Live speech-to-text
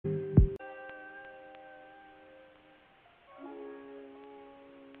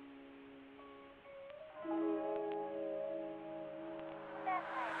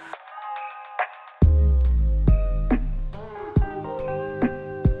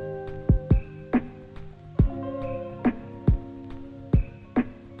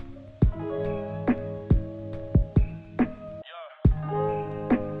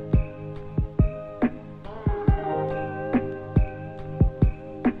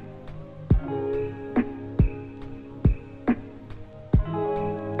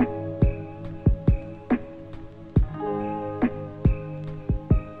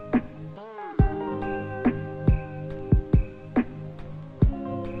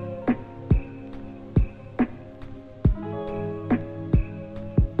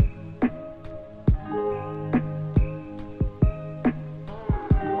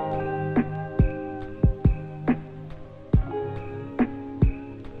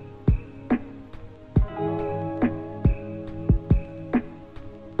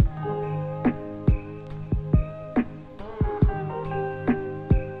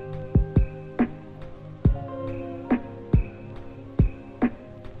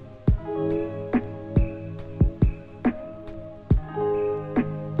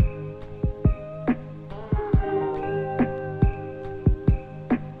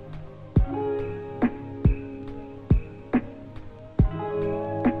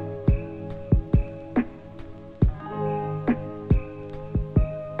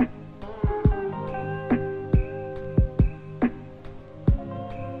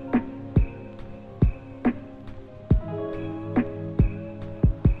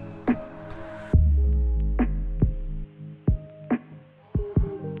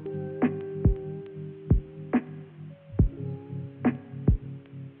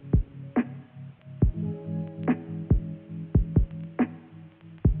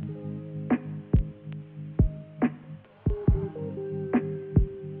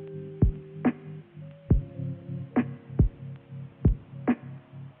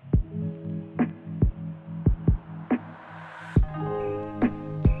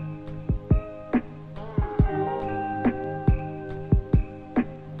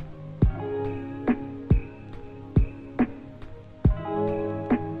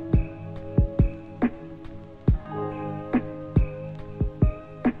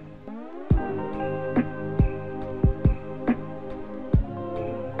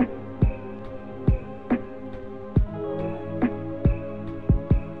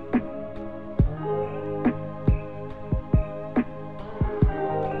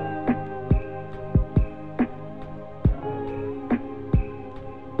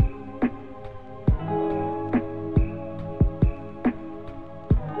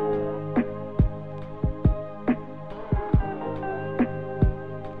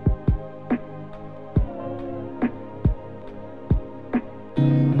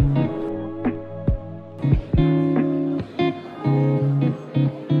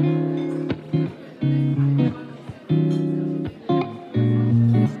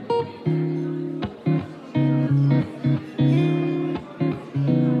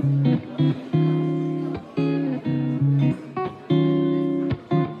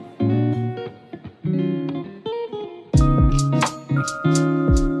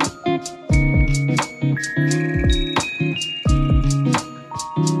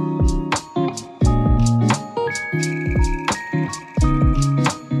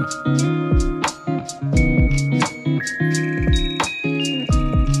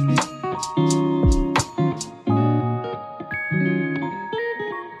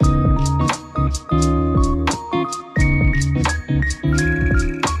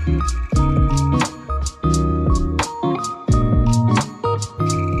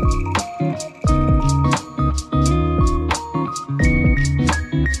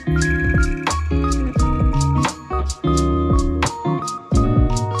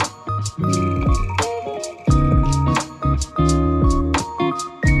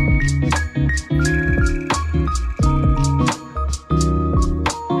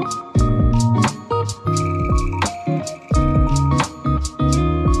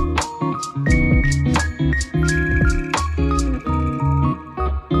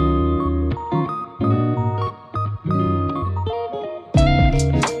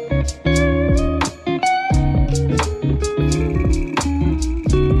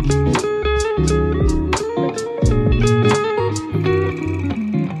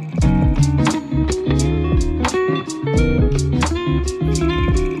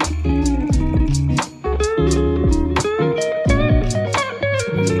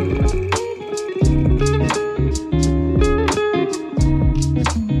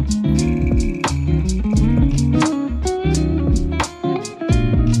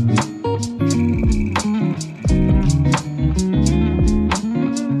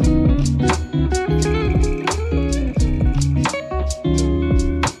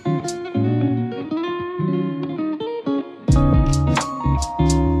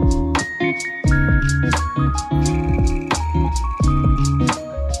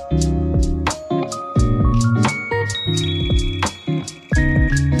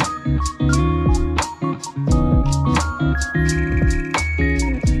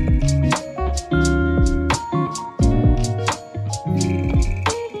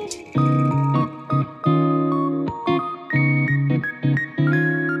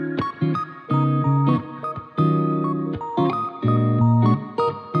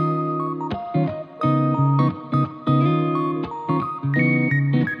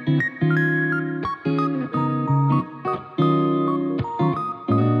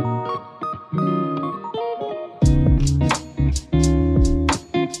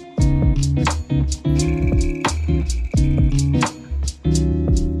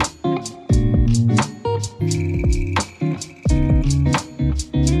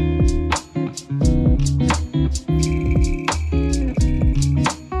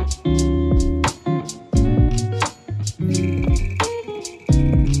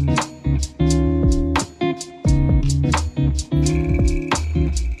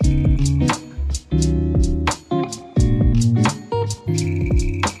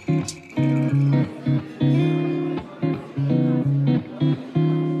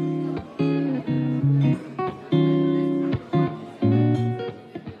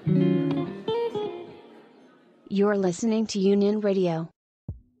You're listening to Union Radio.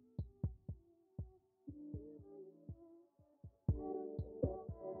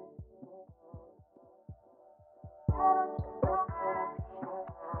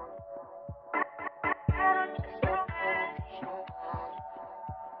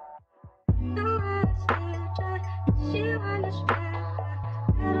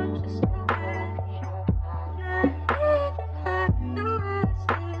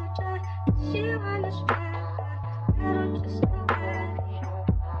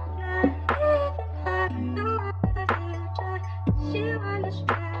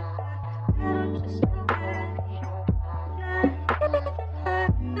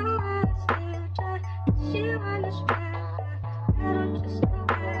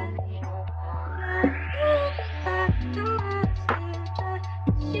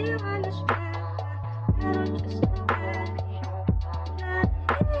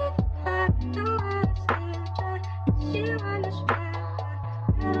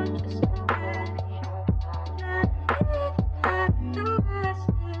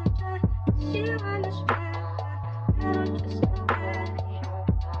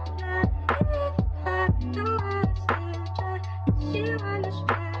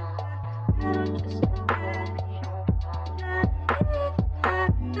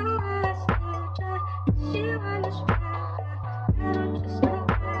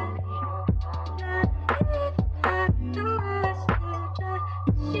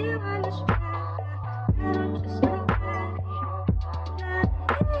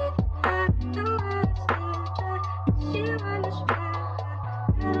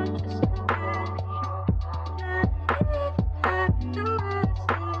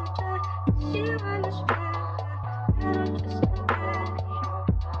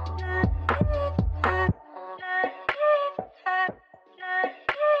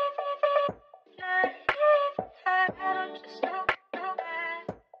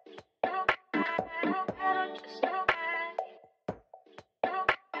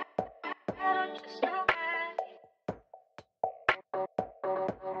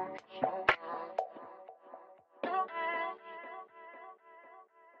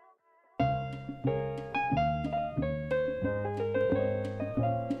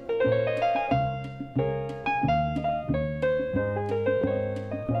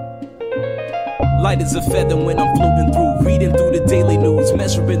 Light as a feather when I'm floating through, reading through the daily news,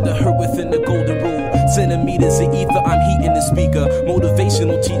 measuring the hurt within the golden rule. Centimeters of ether, I'm heating the speaker.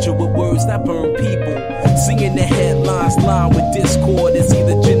 Motivational teacher with words that burn people. Singing the headlines, lined with discord. It's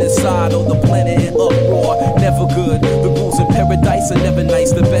either genocide or the planet in uproar. Never good. The rules in paradise are never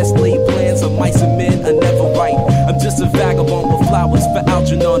nice. The best laid plans of mice and men are never right. I'm just a vagabond with flowers for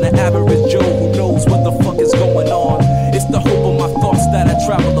Algernon, an average Joe who knows what the fuck is going on. It's the hope of my thoughts that I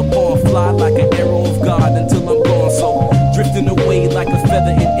travel upon. Fly like an arrow of God until I'm gone. So drifting away like a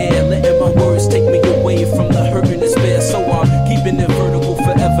feather in air, letting my words take me away from the hurt and despair. So I'm keeping it vertical,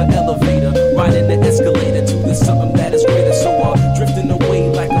 forever elevator, riding the escalator to the something that is greater. So I'm drifting away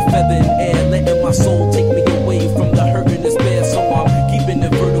like a feather in air, letting my soul take me away from the hurt and despair. So I'm keeping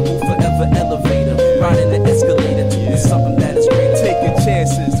it vertical, forever elevator, riding the escalator to the something that is greater. Taking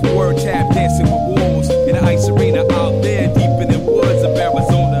chances, word tap dancing with wolves in an ice arena out there deep in the woods of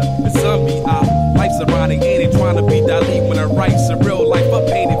Arizona. The sun be out, life's ironic, ain't it? Trying to be Dali when I write surreal life, I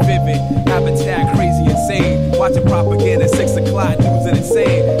paint it vivid. Habitat crazy, insane. Watching propaganda, 6 o'clock, news and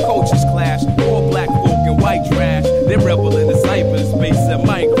insane. Cultures clash, all black folk and white trash. They rebel in the cyberspace and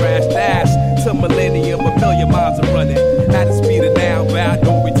might crash. Dash to millennium, a million miles are running. At the speed of now, bound,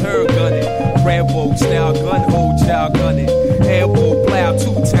 no return gunning. Rambo style, gun hold, child gunning. Ambo plow,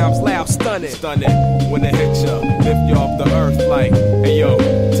 2 times loud, stunning. Stunning, when they hit ya, lift you off the earth like, hey yo,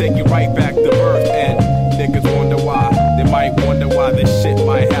 take you right back to birth. And niggas wonder why, they might wonder why this shit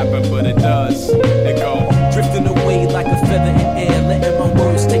might happen, but it does. It go drifting away like a feather in air, letting my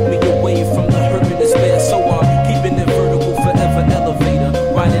words take me away from the hurt and despair. So I'm keeping it vertical, forever elevator,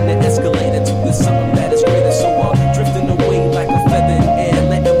 riding the escalator to the something that is greater. So I'm drifting away like a feather in air,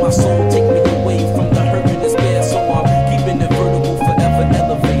 letting my soul take me away from the hurt and despair. So I'm keeping it vertical, forever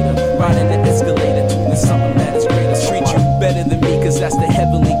elevator, riding the escalator to the something that is greater. Treat you better than me, cause that's the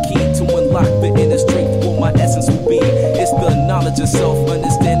heavenly key to unlock the inner strength. What my essence will be, it's the knowledge of self,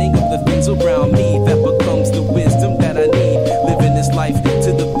 understanding of the things around me that becomes the wisdom that I need. Living this life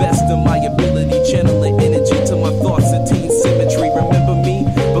to the best of my ability, channeling energy to my thoughts, attain symmetry. Remember me,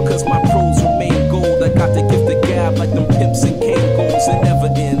 because my prose remain gold. I got the gift of gab like them pimps and cane goals. It never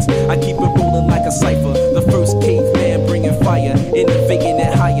ends, I keep it rolling like a cipher. The first caveman bringing fire, innovating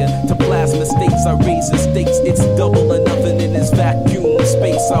it higher to plasma states. I raise the stakes, it's double or nothing in this vacuum of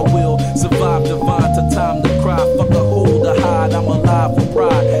space. I will survive divine to time to cry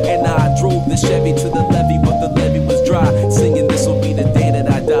Chevy to the levee, but the levee was dry. Singing, this'll be the day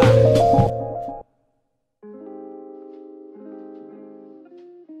that I die.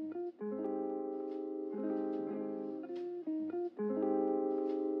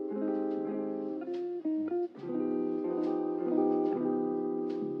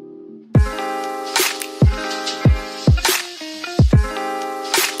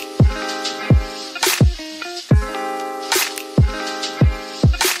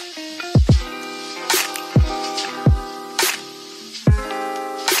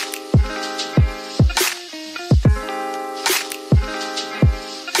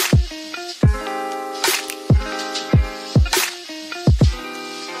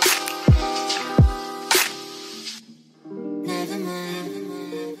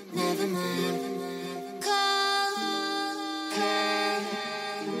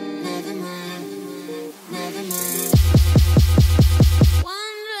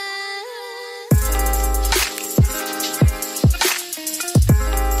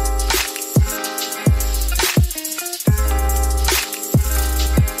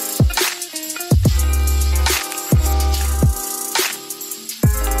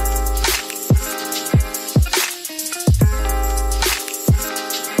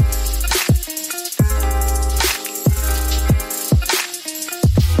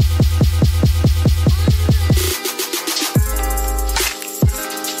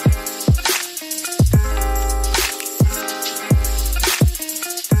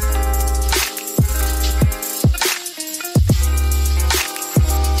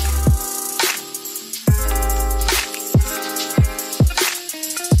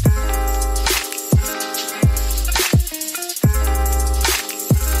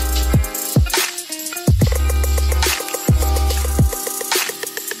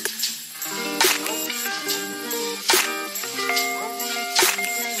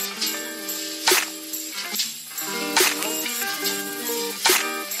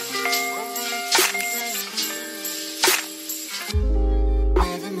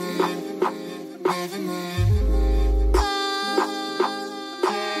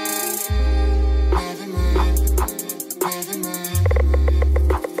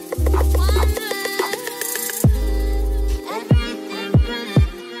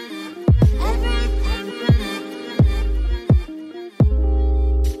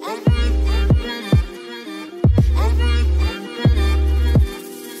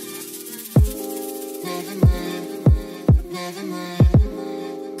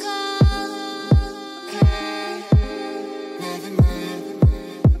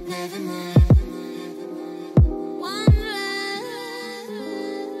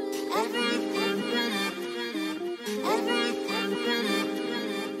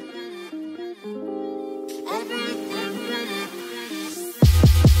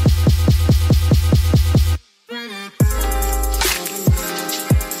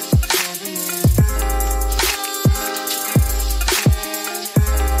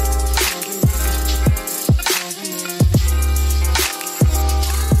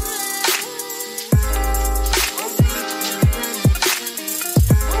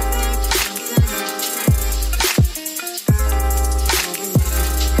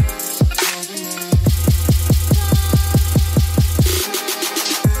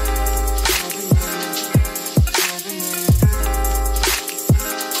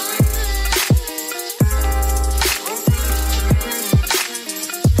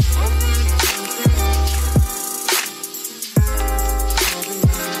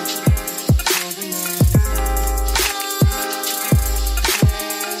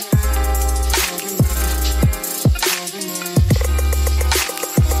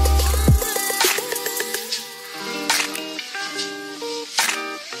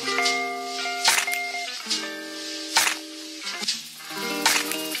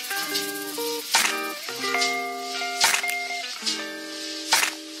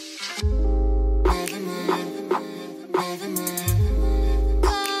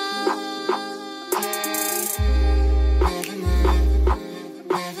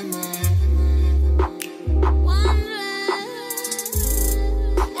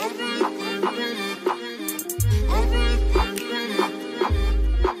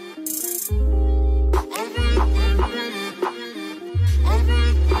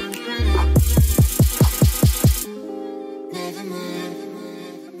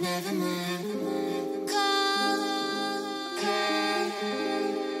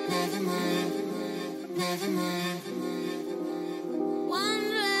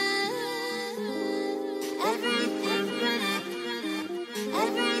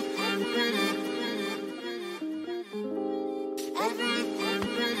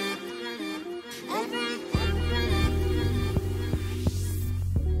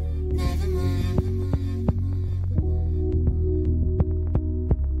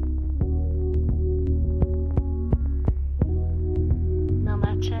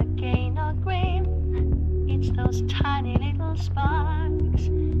 little sparks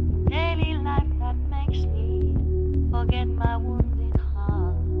in daily life that makes me forget my wounded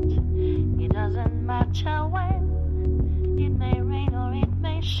heart. It doesn't matter when, it may rain or it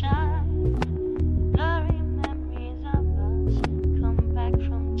may shine. Blurry memories of us come back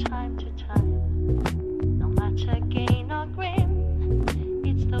from time to time. No matter gain or grim,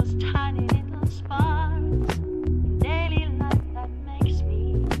 it's those tiny little sparks in daily life that makes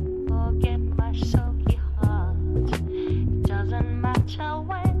me forget my sulky heart. It doesn't matter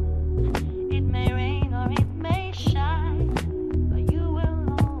when, it may rain or it may shine, but you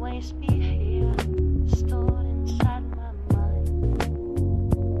will always be here, stored inside my mind.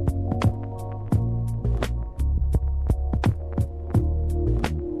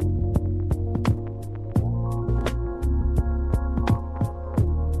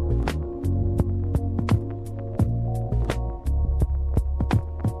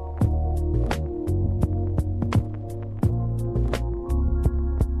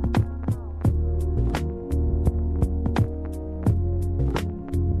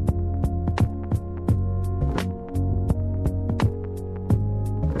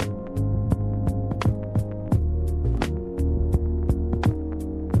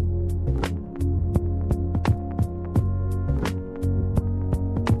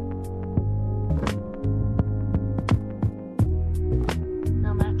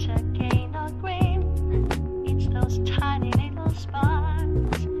 No matter gain or grim, it's those tiny little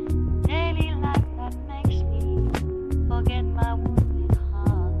sparks in daily life that makes me forget my wounded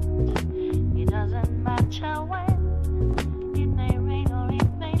heart. It doesn't matter when, it may rain or it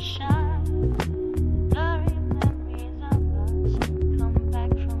may shine. Blurry memories of us come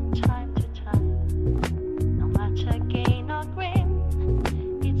back from time to time. No matter gain or grim,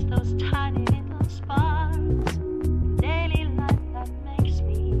 it's those tiny little sparks in daily life that makes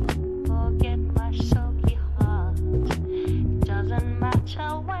me forget my sulky heart. It doesn't matter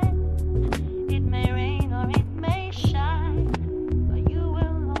when, it may rain or it may shine, but you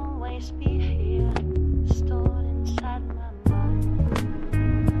will always be here, stored inside my mind.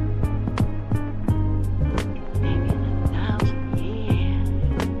 Maybe in 1,000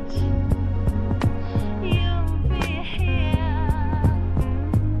 years, you'll be here.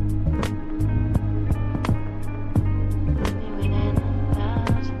 Maybe in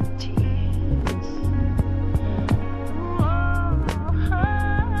 1,000 tears.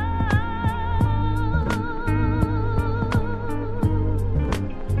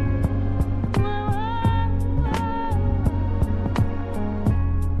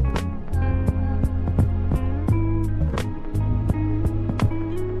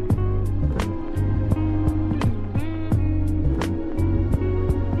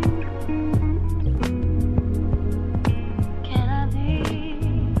 Can I be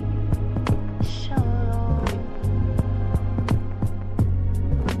so alone?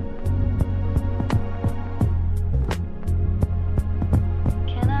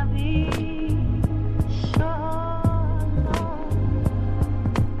 Can I be so alone?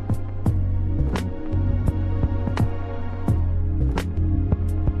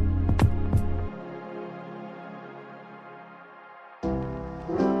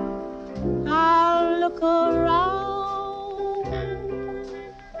 I'll look around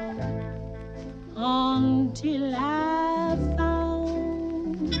until I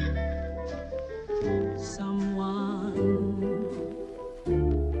found someone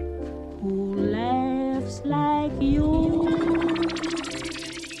who laughs like you.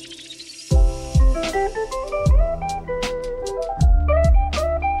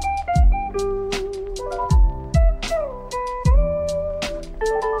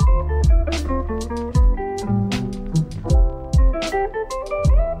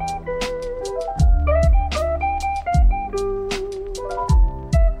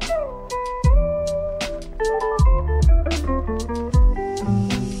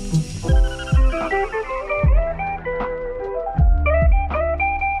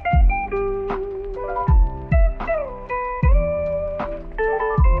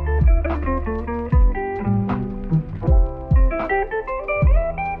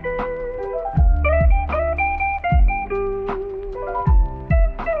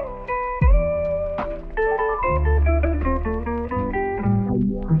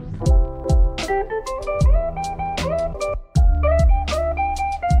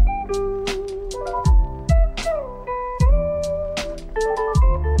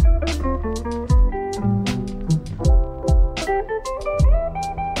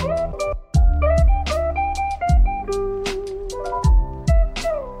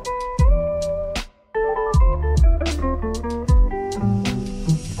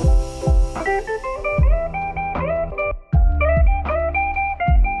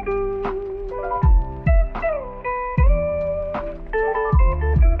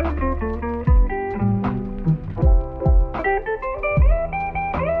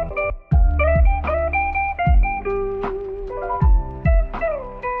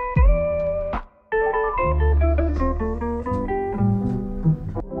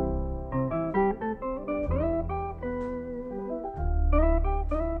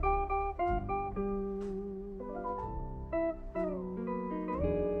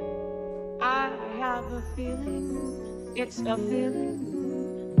 It's a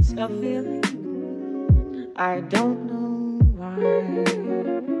feeling, it's a feeling. I don't know why.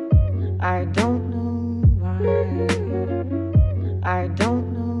 I don't know why. I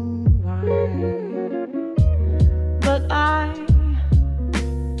don't know why. But I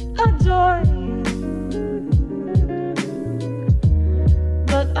adore you.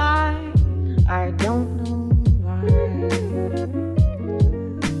 But I don't know why.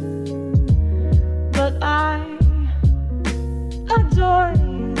 But I adore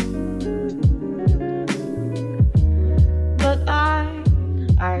you. But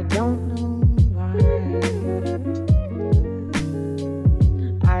I don't know why.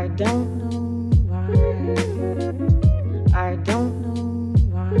 I don't know why. I don't know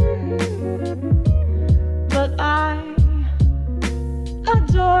why. But I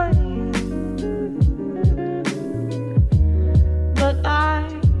adore you. But I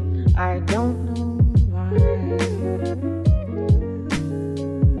don't know why.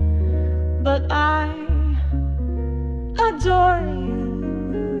 But I adore you.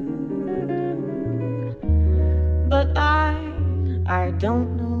 But I don't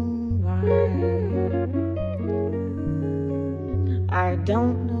know why. I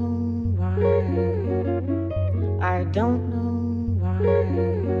don't know why. I don't know why.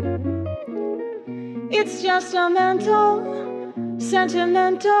 It's just a mental,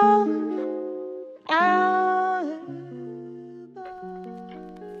 sentimental alibi.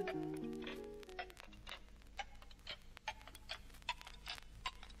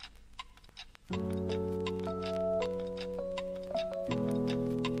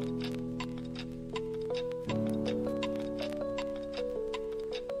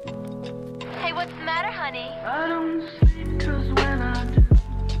 Hey, what's the matter, honey? I don't sleep 'cause when I do,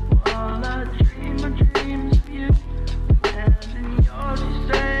 all I dream are dreams of you. And in yours you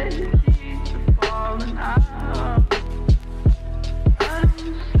say the keys are falling out. I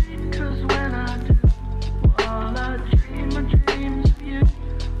don't sleep 'cause when I do, all I dream are dreams of you.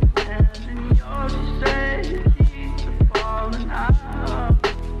 And in yours you say the keys are falling out.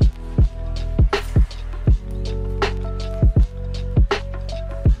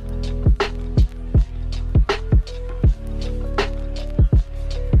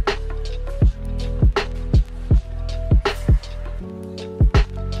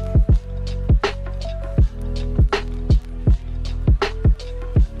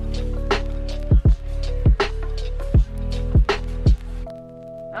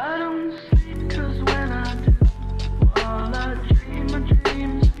 I don't sleep 'cause when I do, all I dream are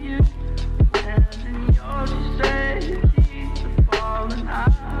dreams of you. And in yours you say the keys are falling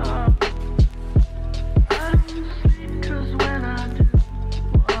out. I don't sleep 'cause when I do,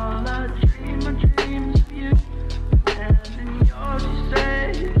 all I dream are dreams of you. And in yours you say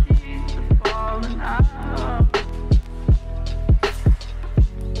the keys are falling out.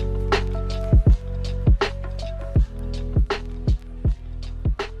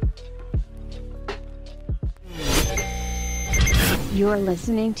 You're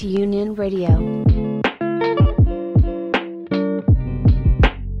listening to Union Radio.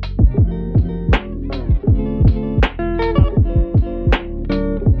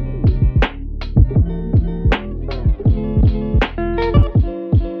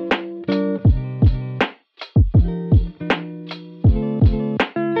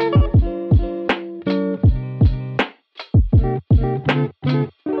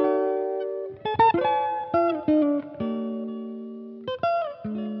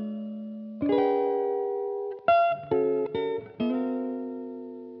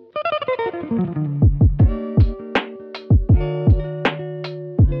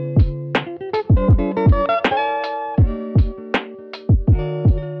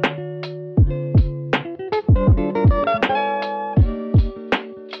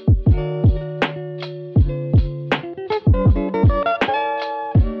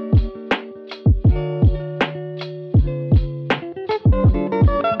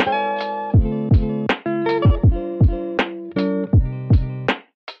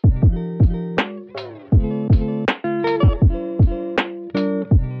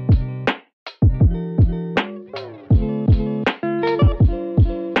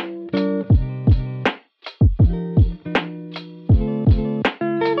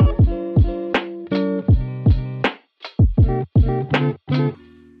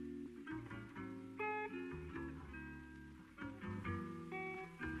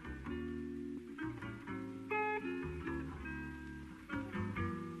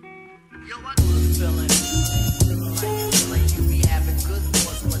 Yo, I know the feeling. Feeling like you be having good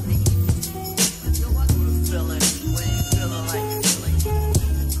thoughts, but they yo, I know the feeling. When you feeling like good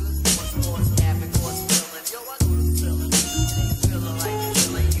thoughts, having thoughts, feeling. Yo, I know the feeling.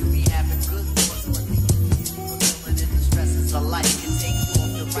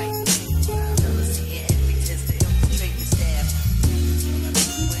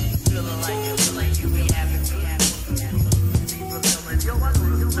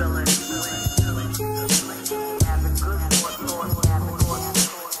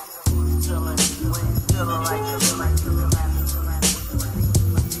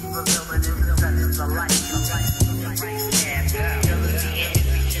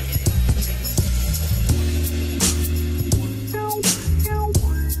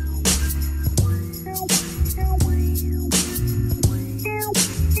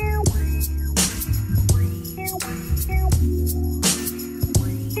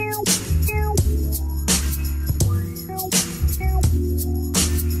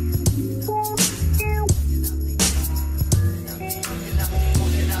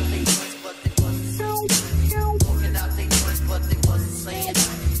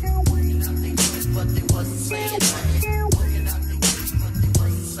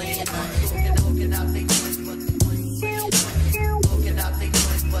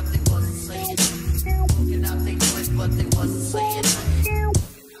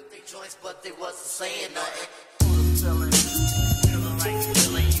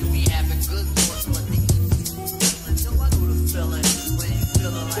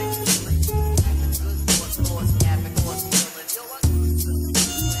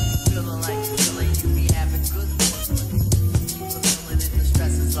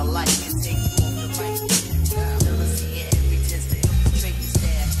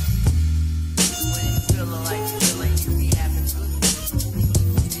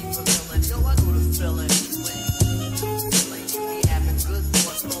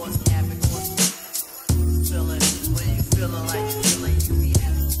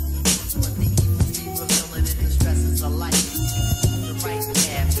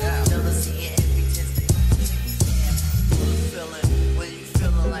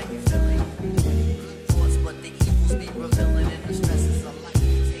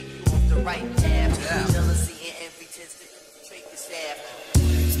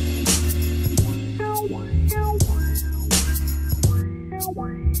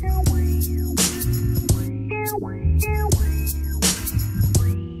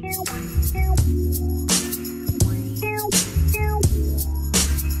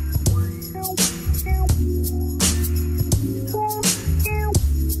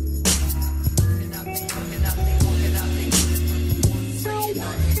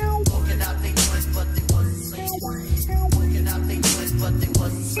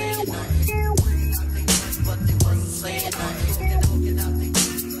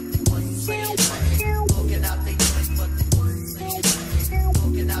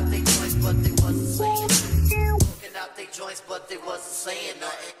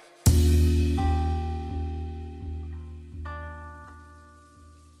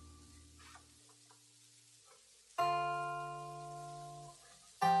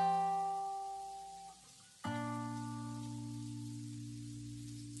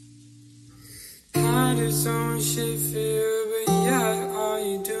 I do so much shit for you, but yeah, all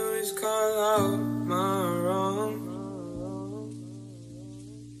you do is call out my wrong.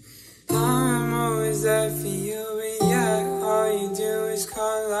 I'm always there for you, but yeah, all you do is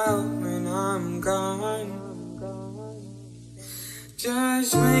call out when I'm gone.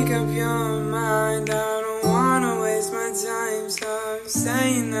 Just make up your mind, I don't wanna waste my time. Stop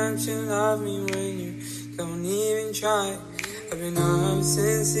saying that you love me when you don't even try. I've been up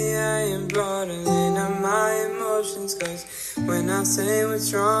since the AM, bottling up my emotions. Cause when I say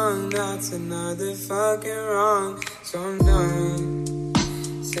what's wrong, that's another fucking wrong. So I'm done,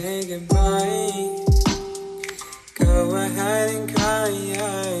 say goodbye. Go ahead and cry,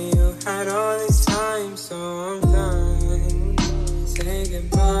 yeah, you had all this time. So I'm done, say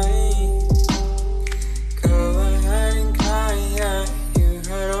goodbye. Go ahead and cry, yeah, you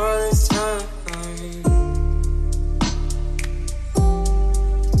had all this time.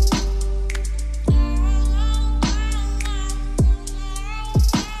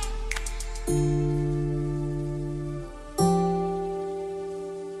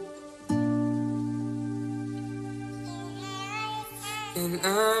 And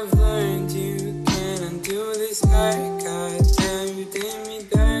I've learned you can't undo this hurt. Goddamn, you did me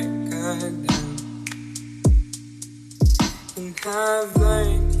dirt. Goddamn. And I've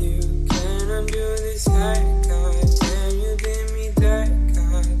learned you can't undo this hurt. Goddamn, you did me dirt.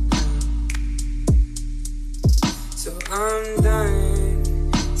 Goddamn. So I'm done.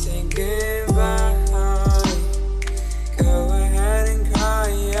 Say goodbye. Go ahead and cry.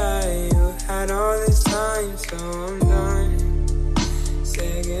 Yeah, you had all this time, so I'm done.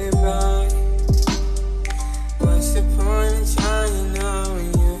 Say goodbye. What's the point in trying now when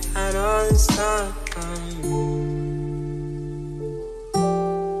you had all this time?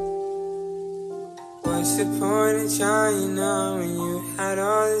 What's the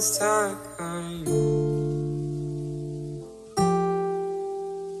this time.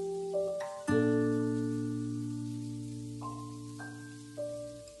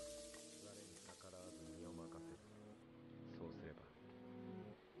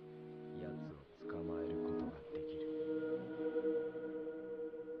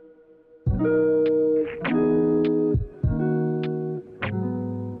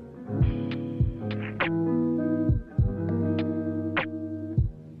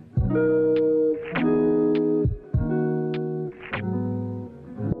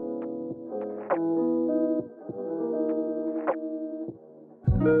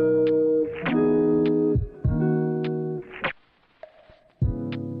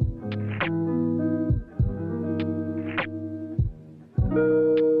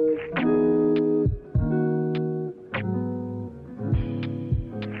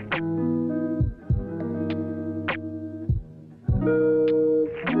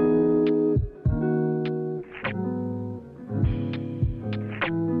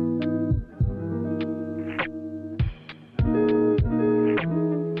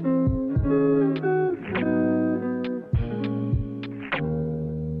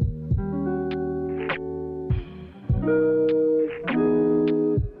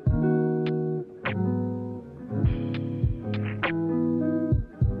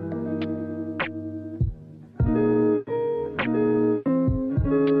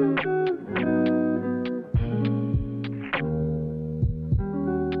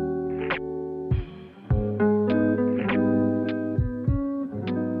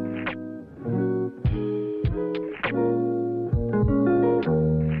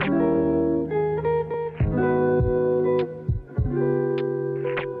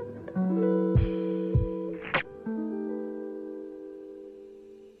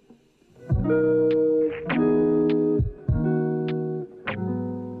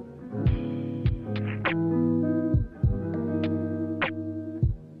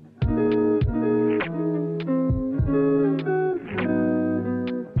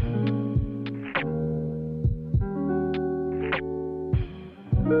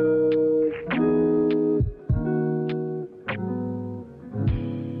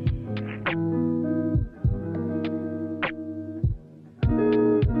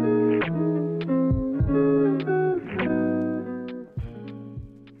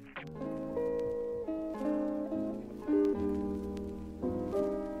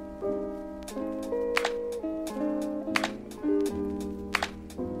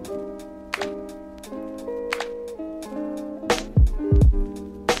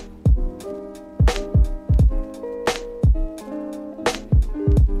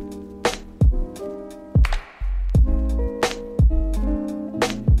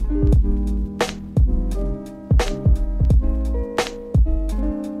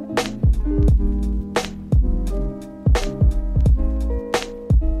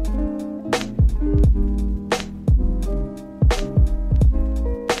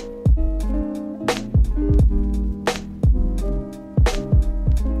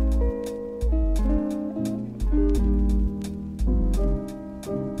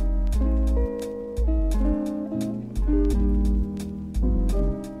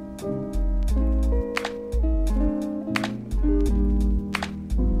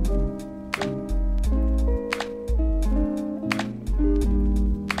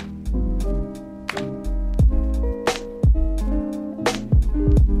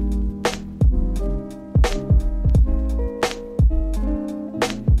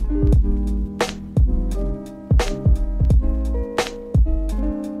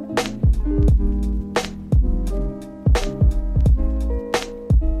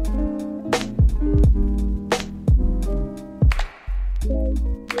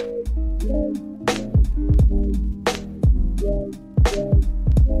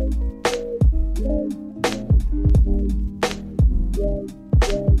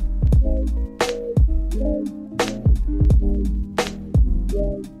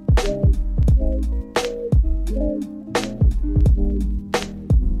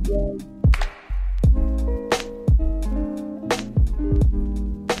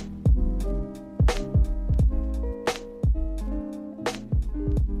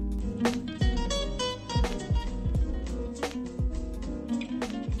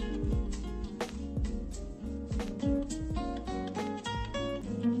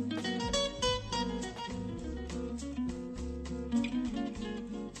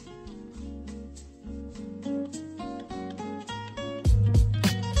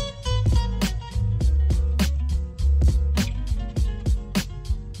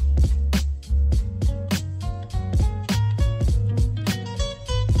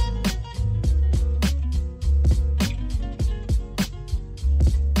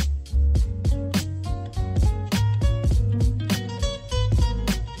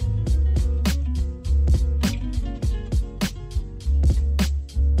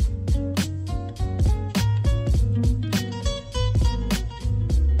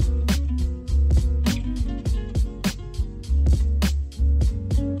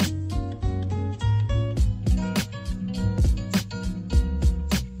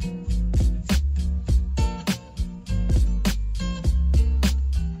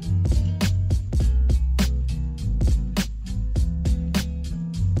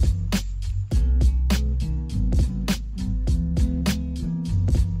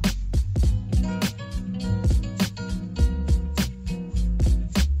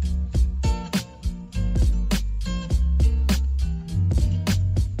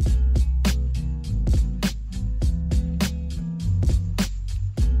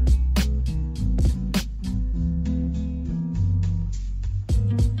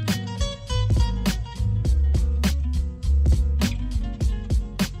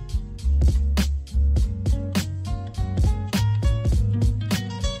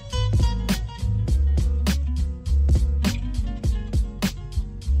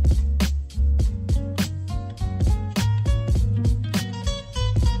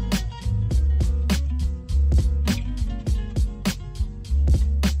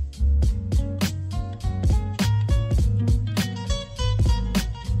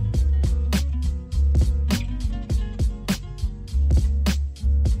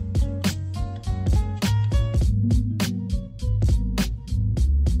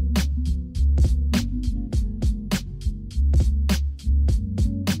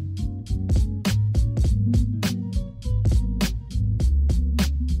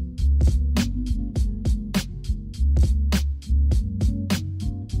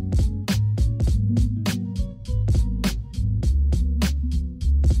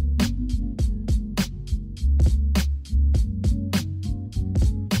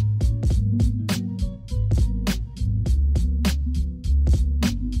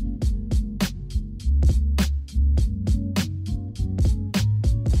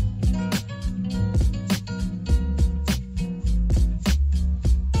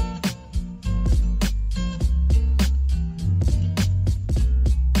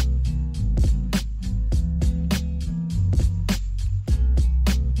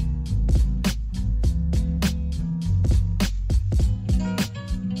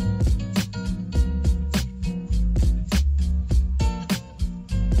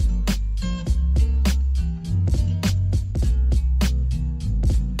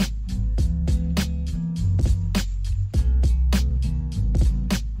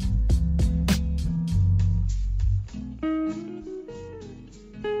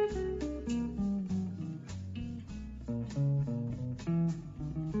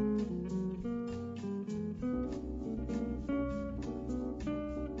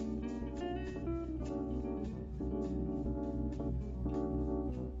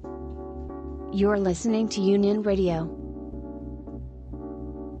 You're listening to Union Radio.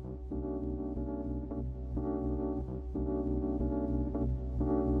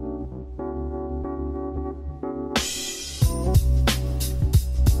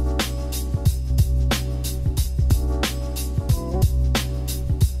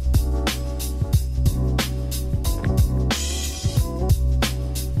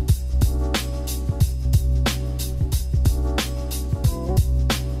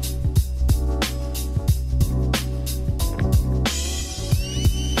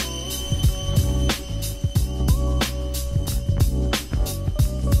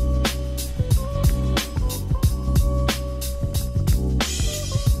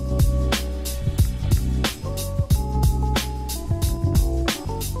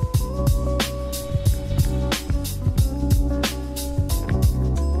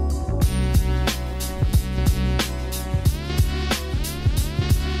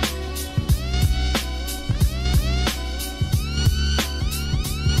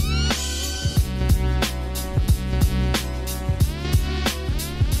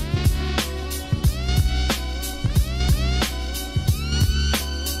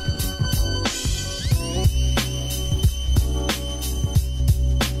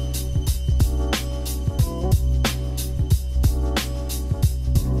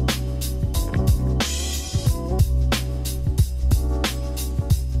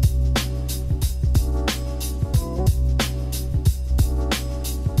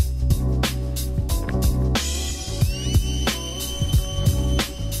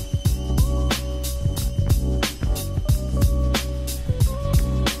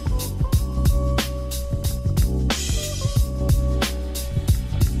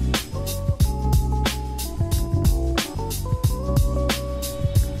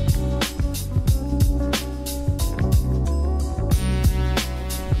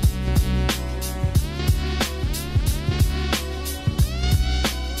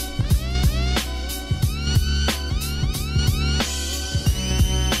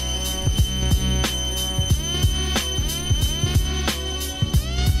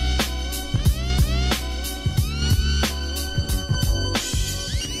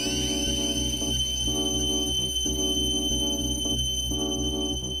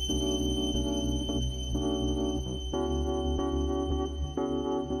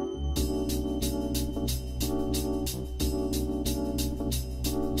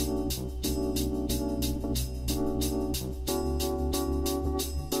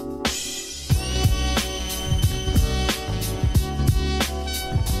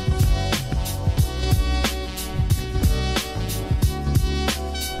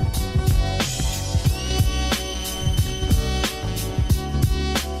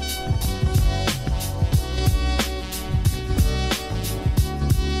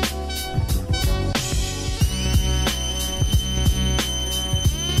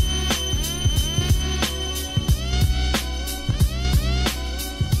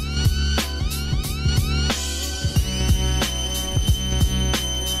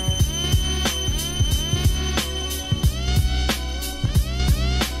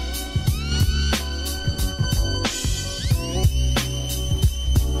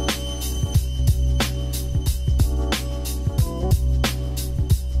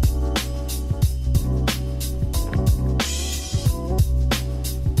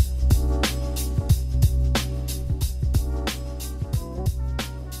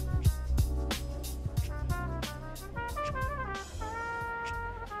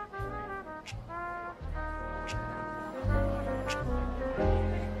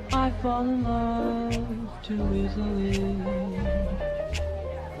 I fall in love too easily.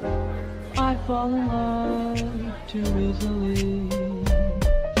 I fall in love too easily.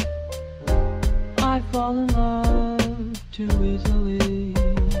 I fall in love too easily.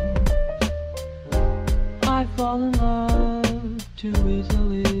 I fall in love too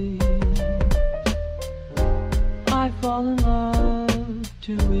easily. I fall in love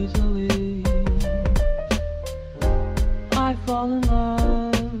too easily. I fall in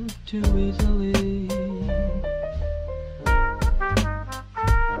love too easily.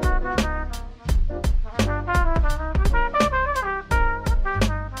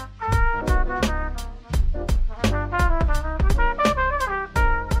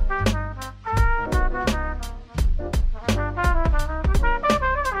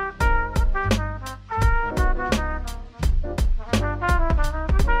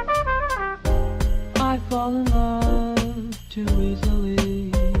 I fall in love too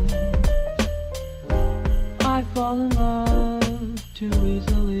easily. I fall in love too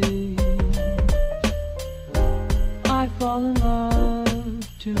easily. I fall in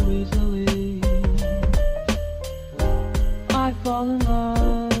love too easily. fall in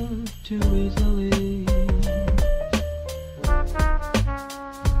love too easily.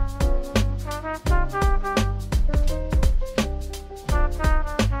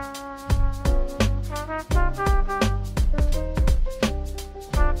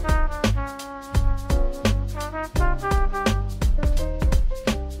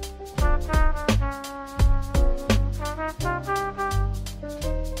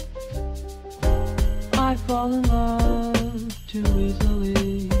 I fall in love too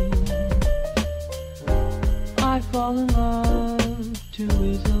easily. I fall in love too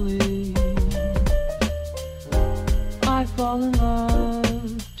easily. I fall in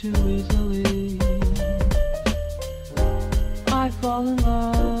love too easily. I fall in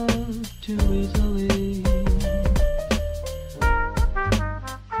love too easily.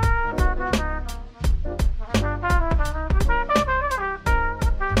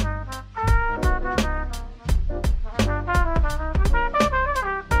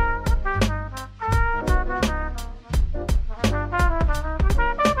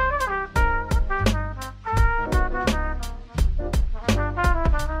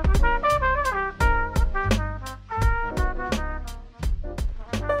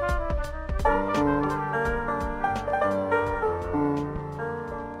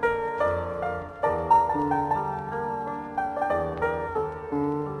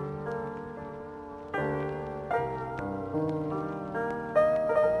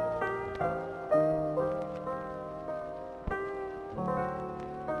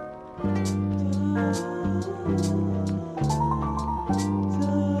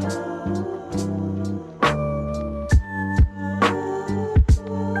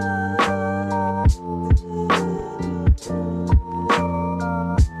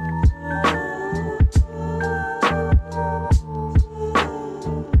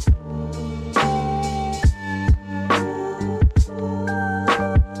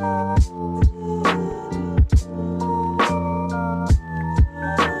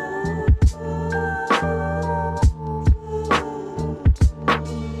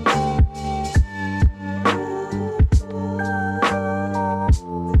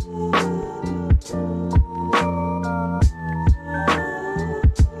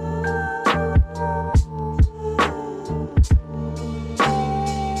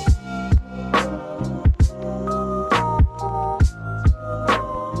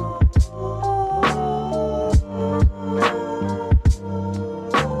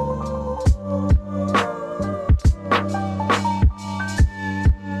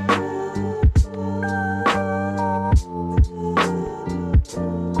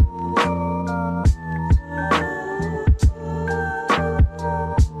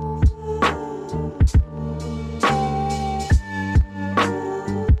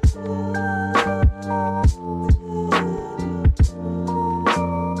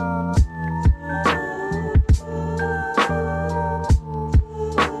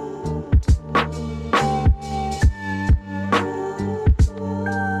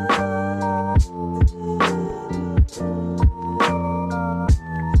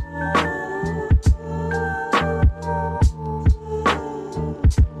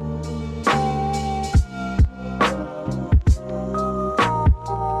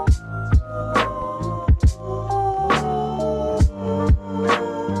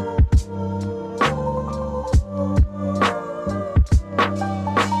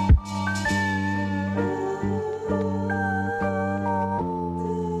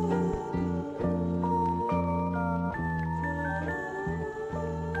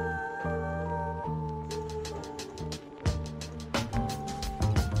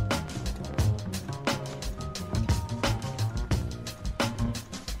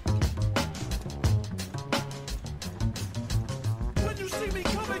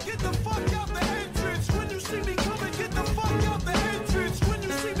 Get the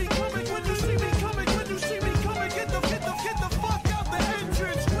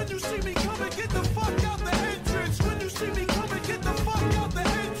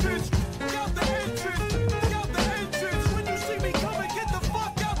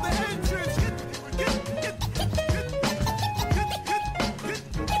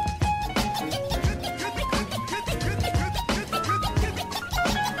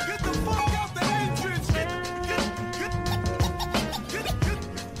fuck out the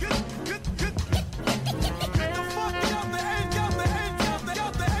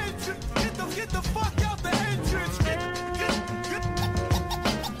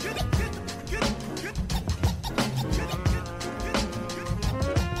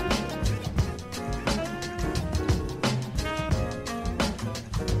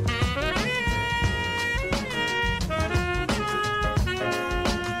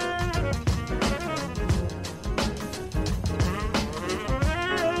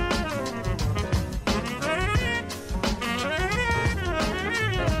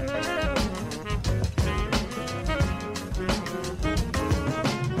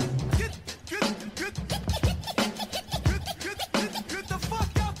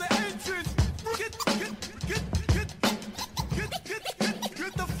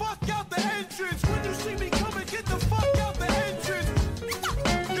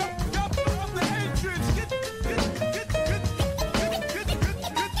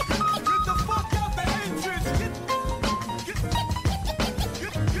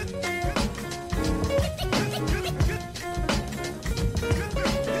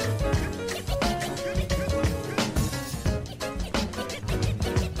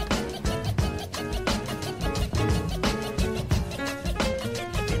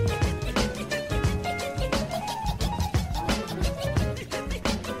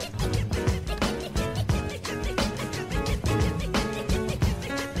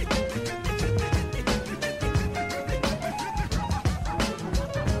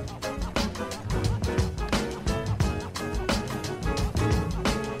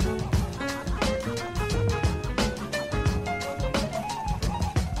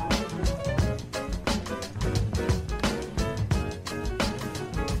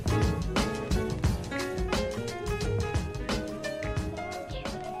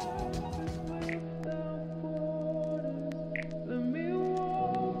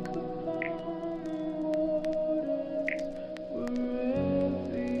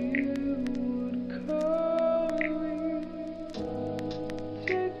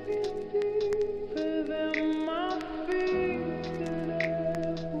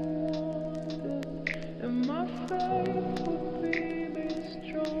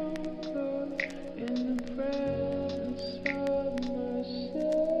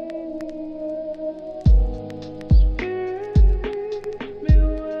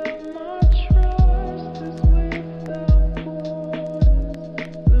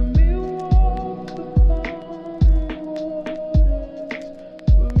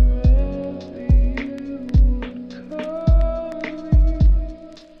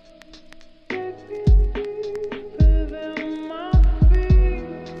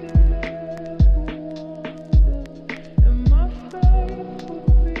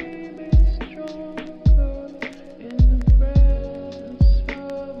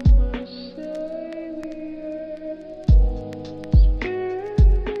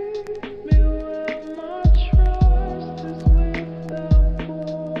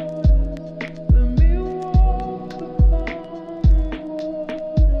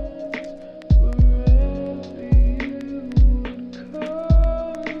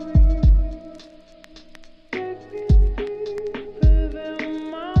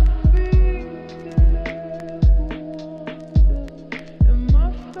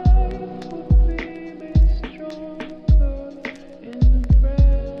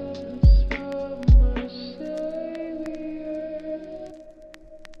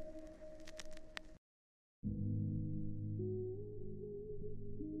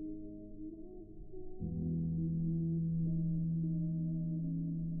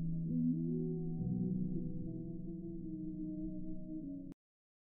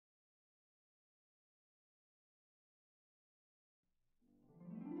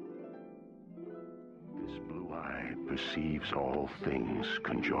perceives all things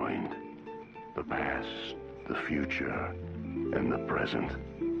conjoined. The past, the future, and the present.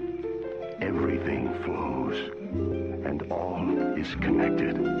 Everything flows, and all is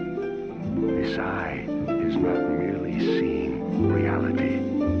connected. This eye is not merely seeing reality,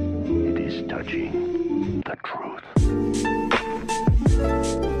 it is touching the truth.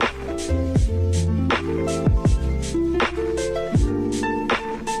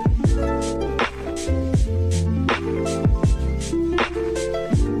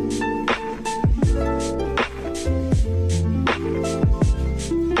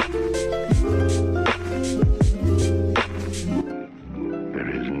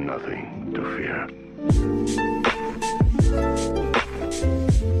 Nothing to fear.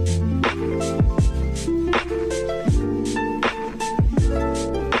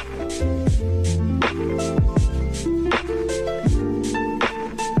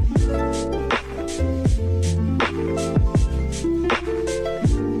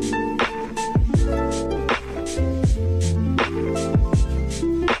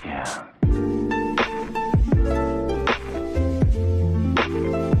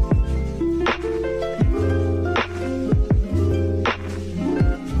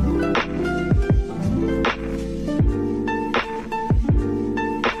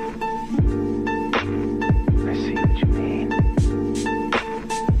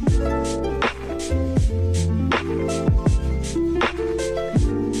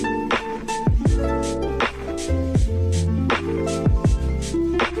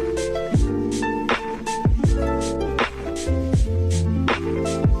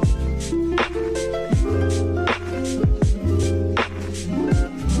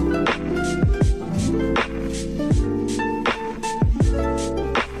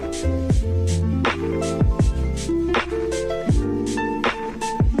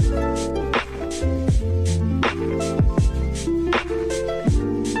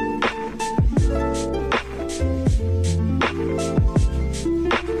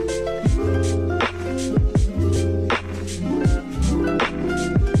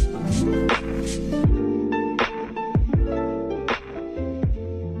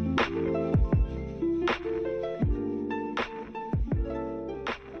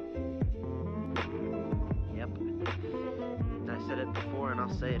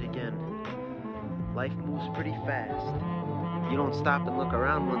 Say it again. Life moves pretty fast. If you don't stop and look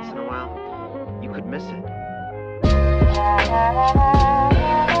around once in a while, you could miss it.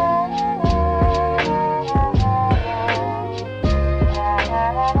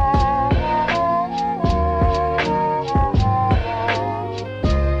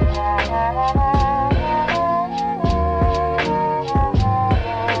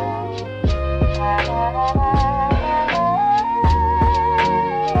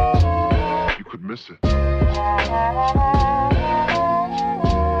 Miss it. He's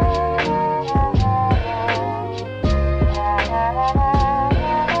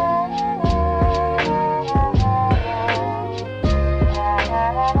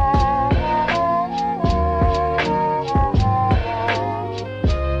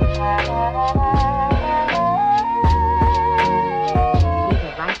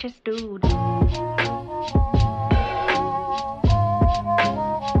a righteous dude.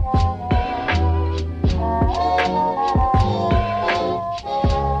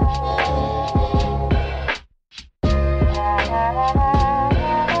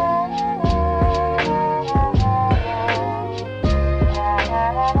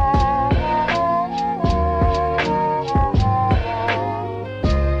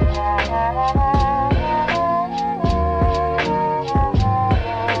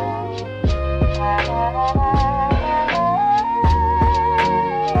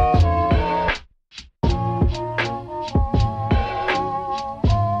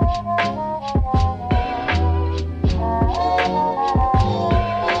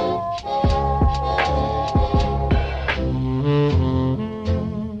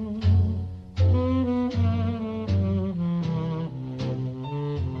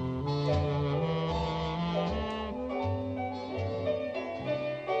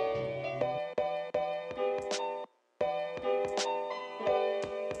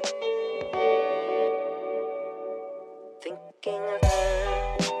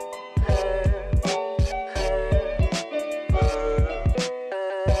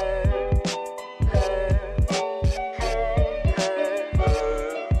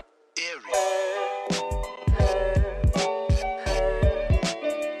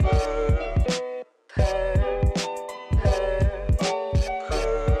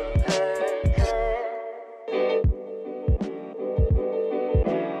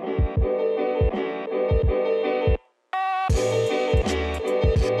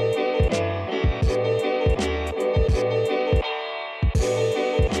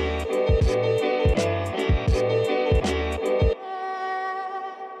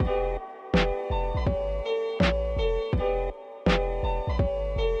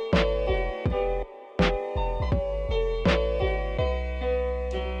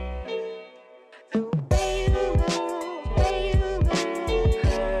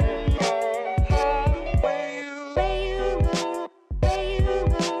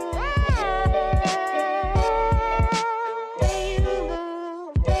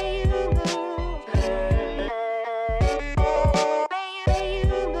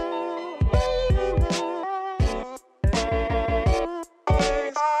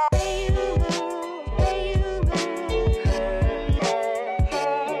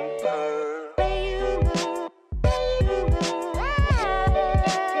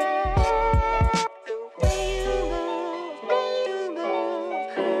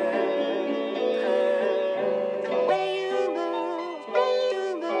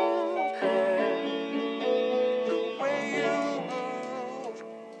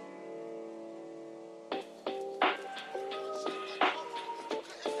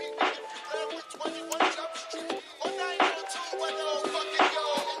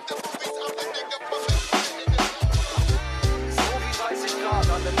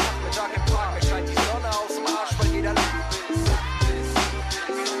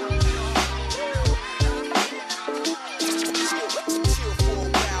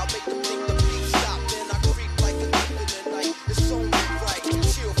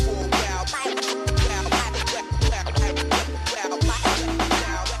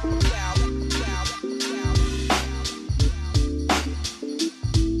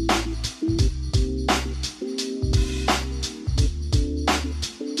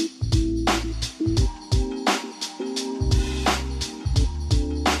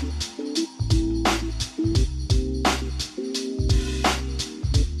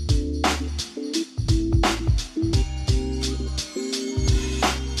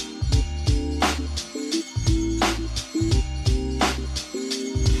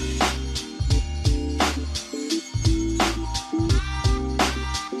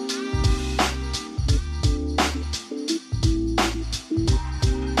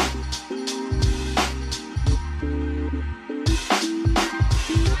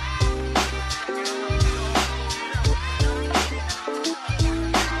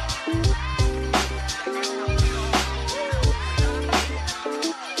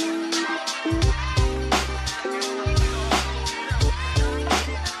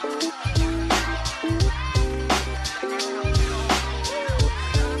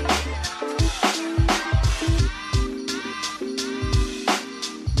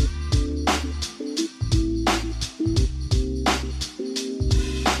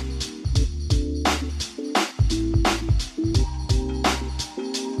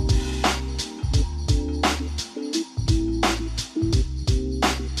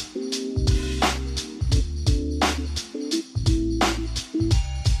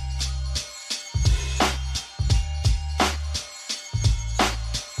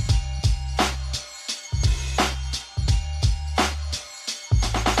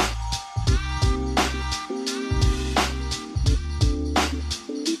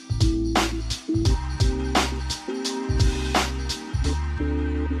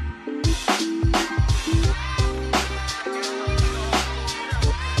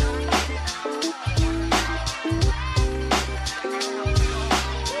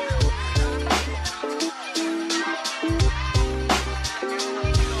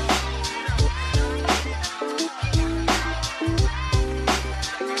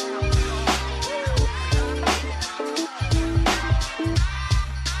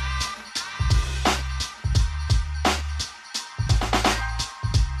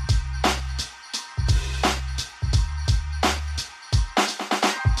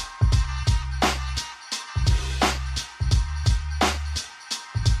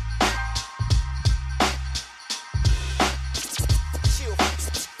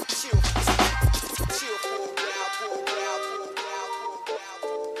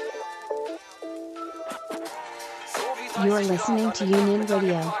 are listening to Union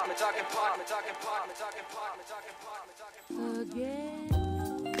Radio.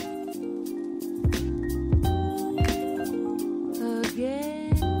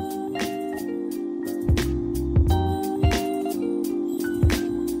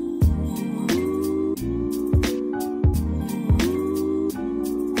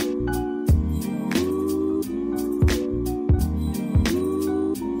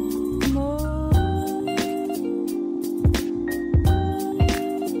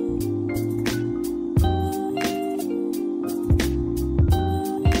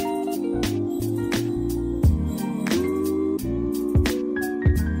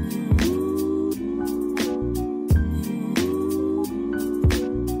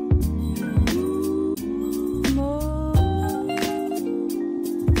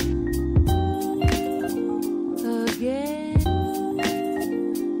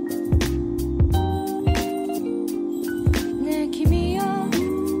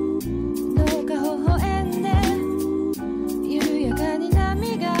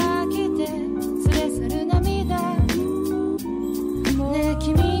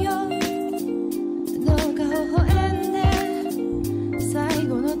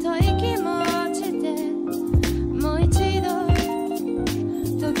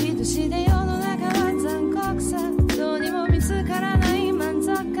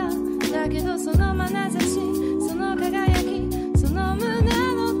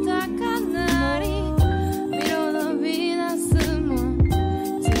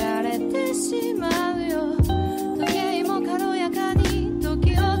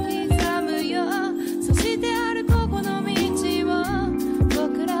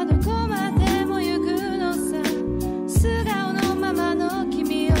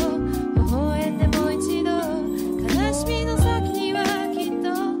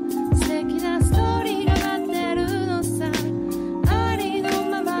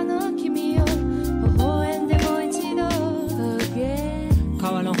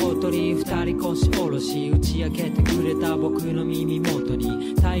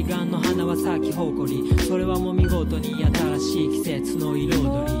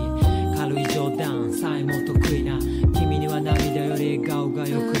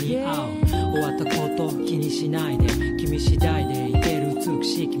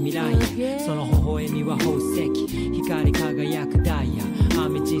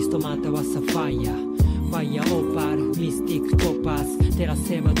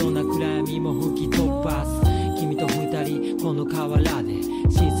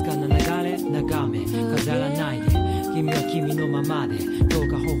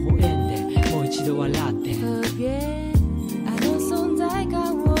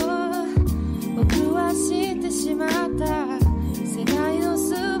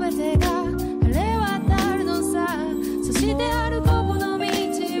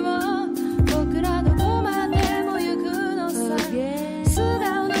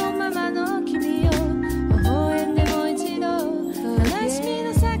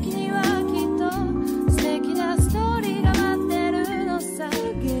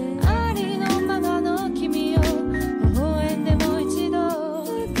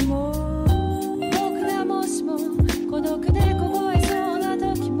孤独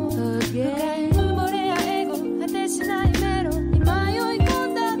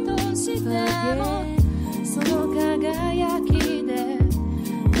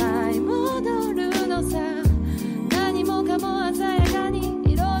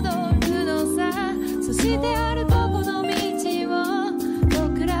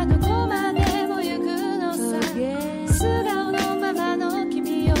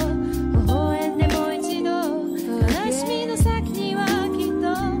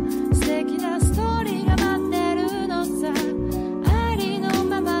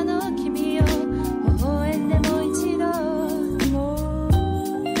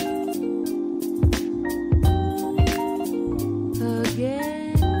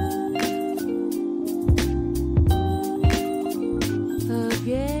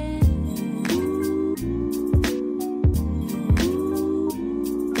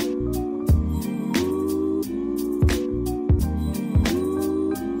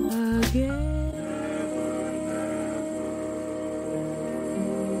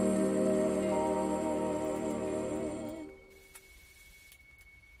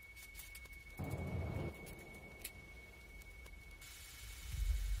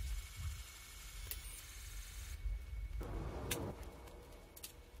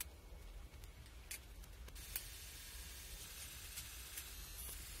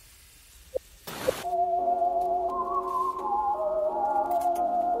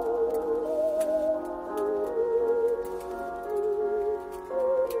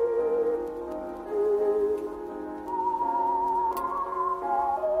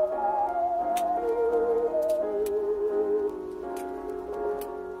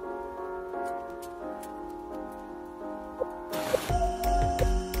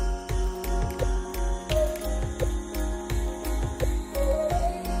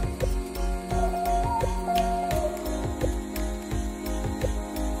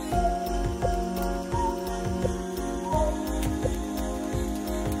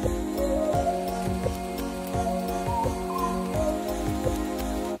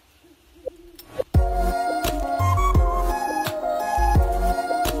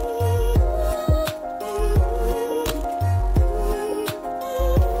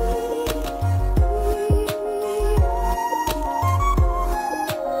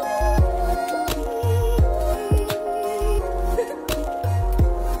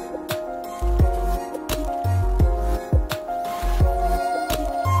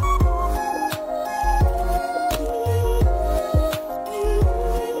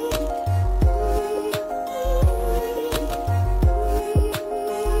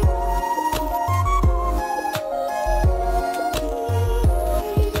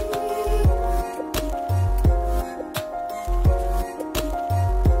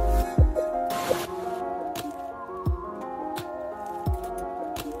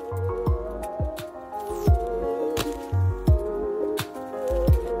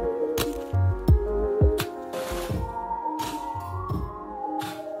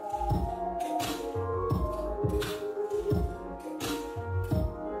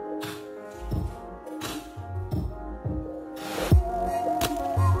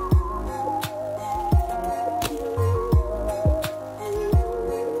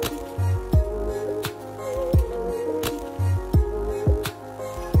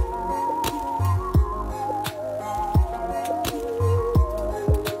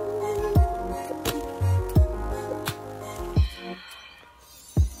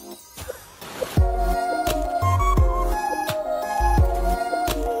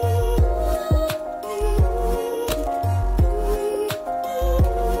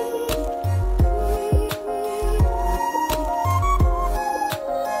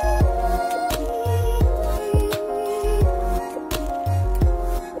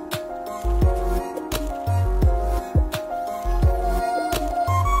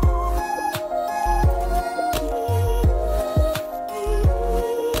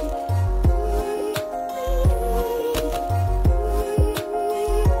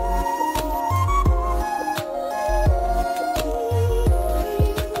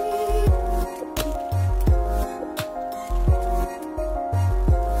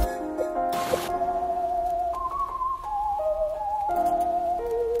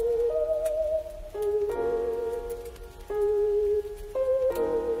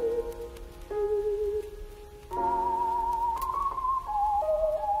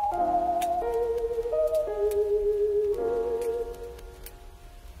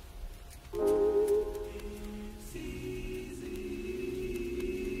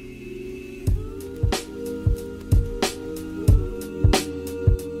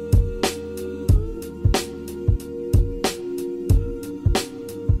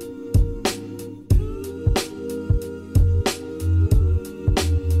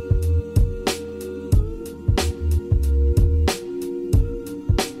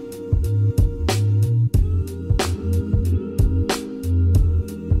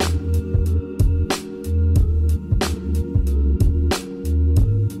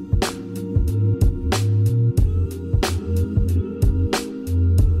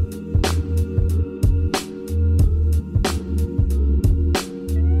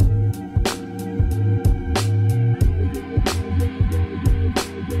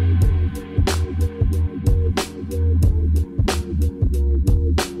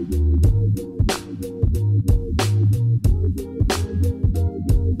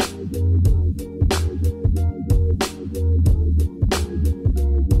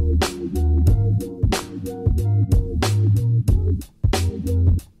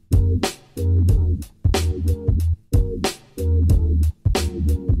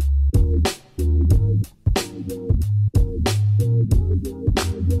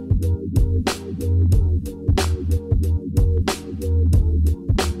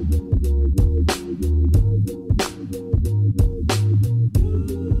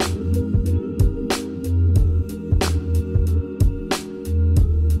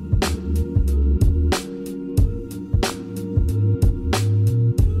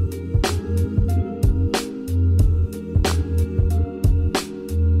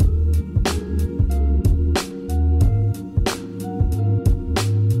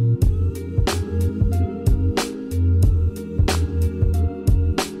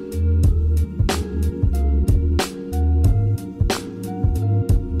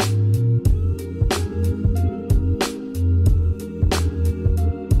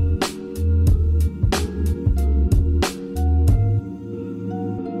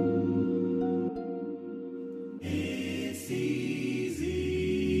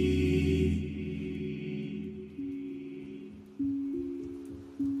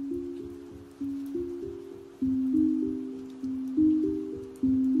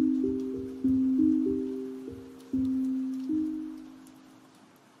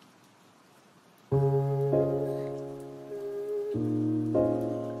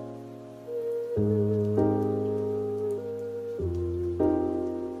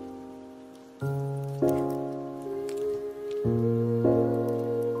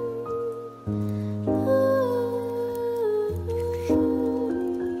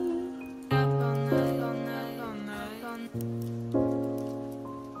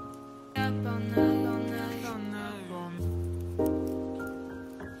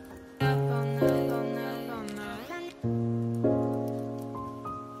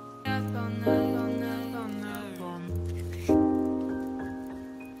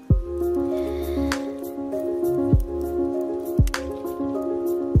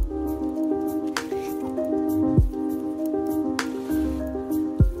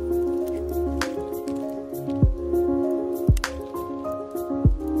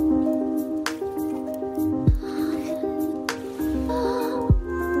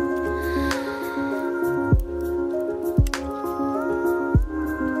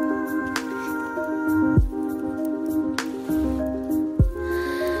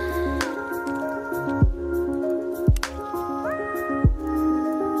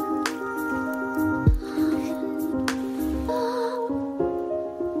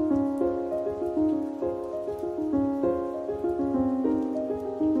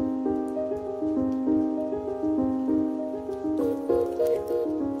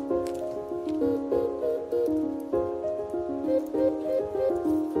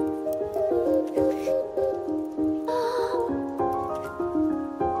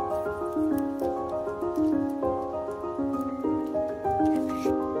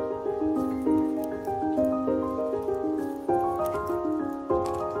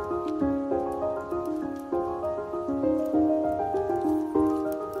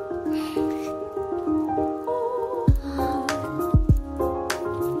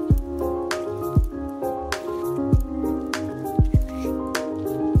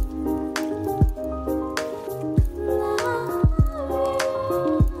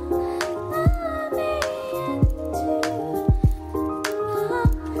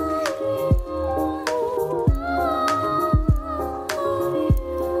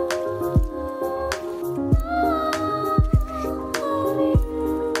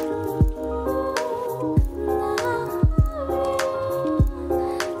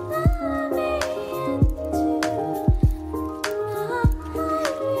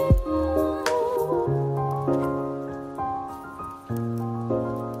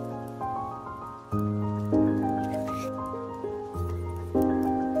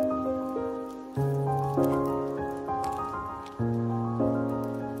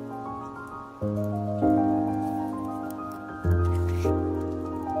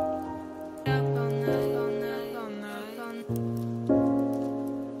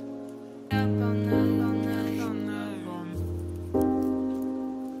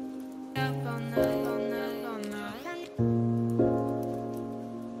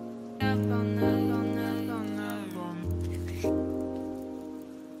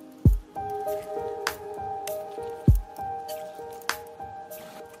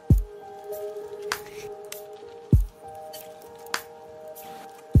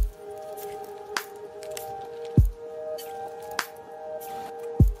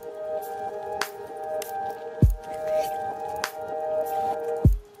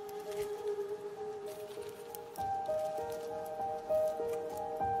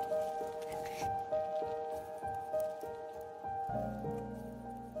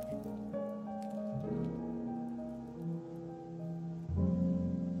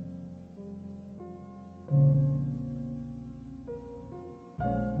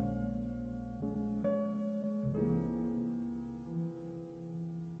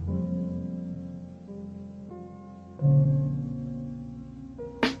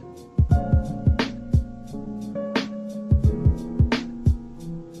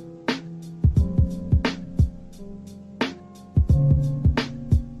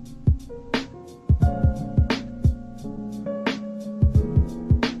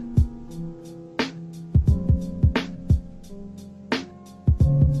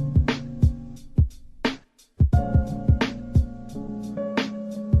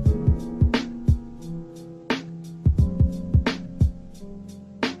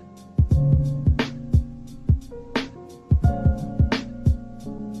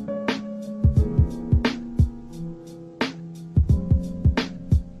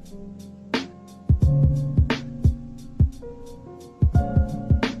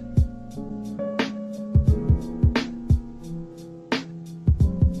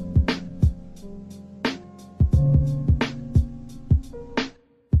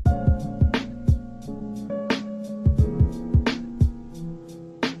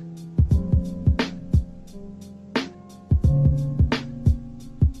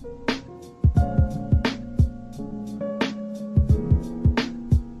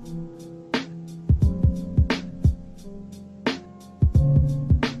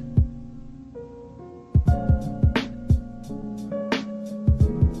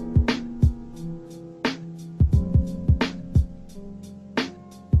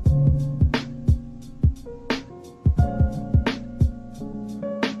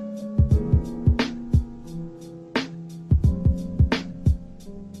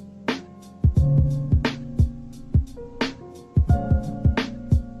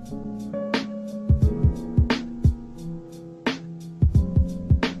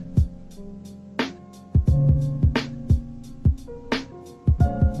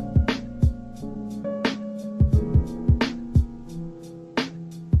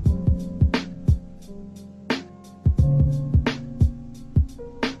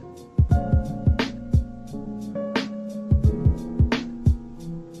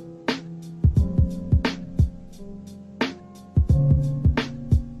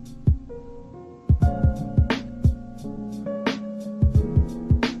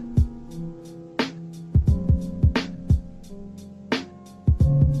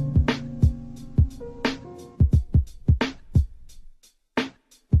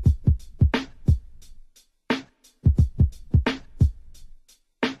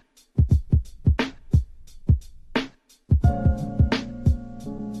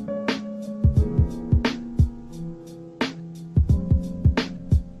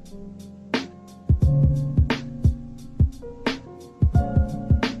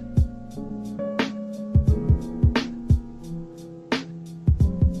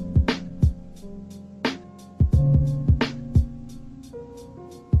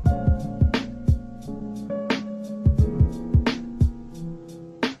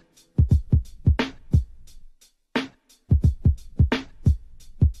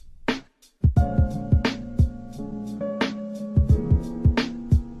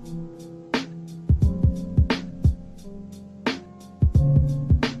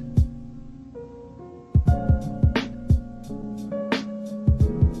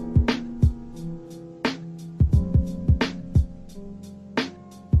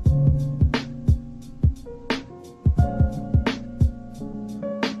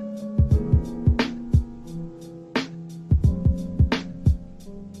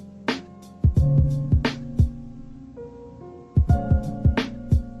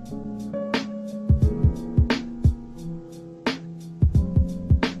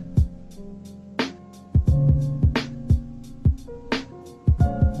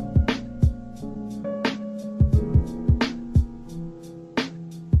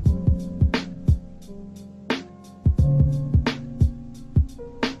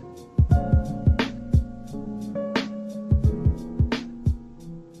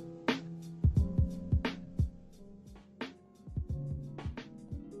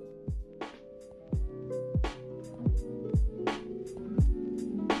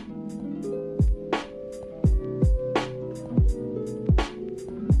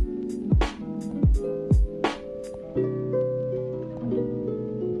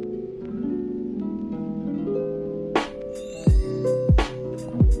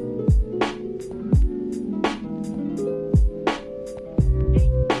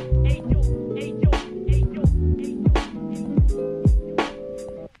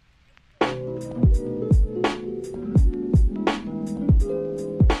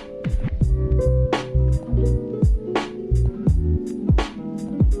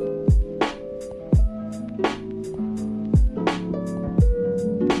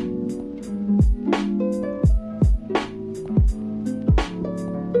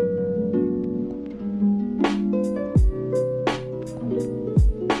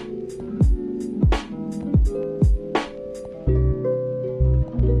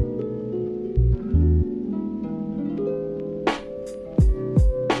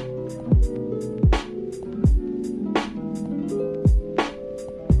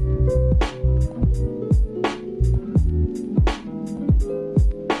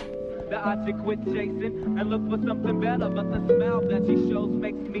quit chasing and look for something better. But the smile that she shows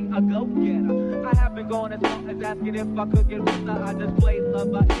makes me a go-getter. I haven't gone as far as asking if I could get with her. I just played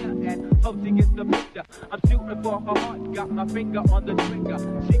love by ear and hope she gets the picture. I'm shooting for her heart, got my finger on the trigger.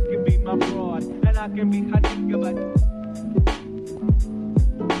 She can be my broad and I can be her nigga, but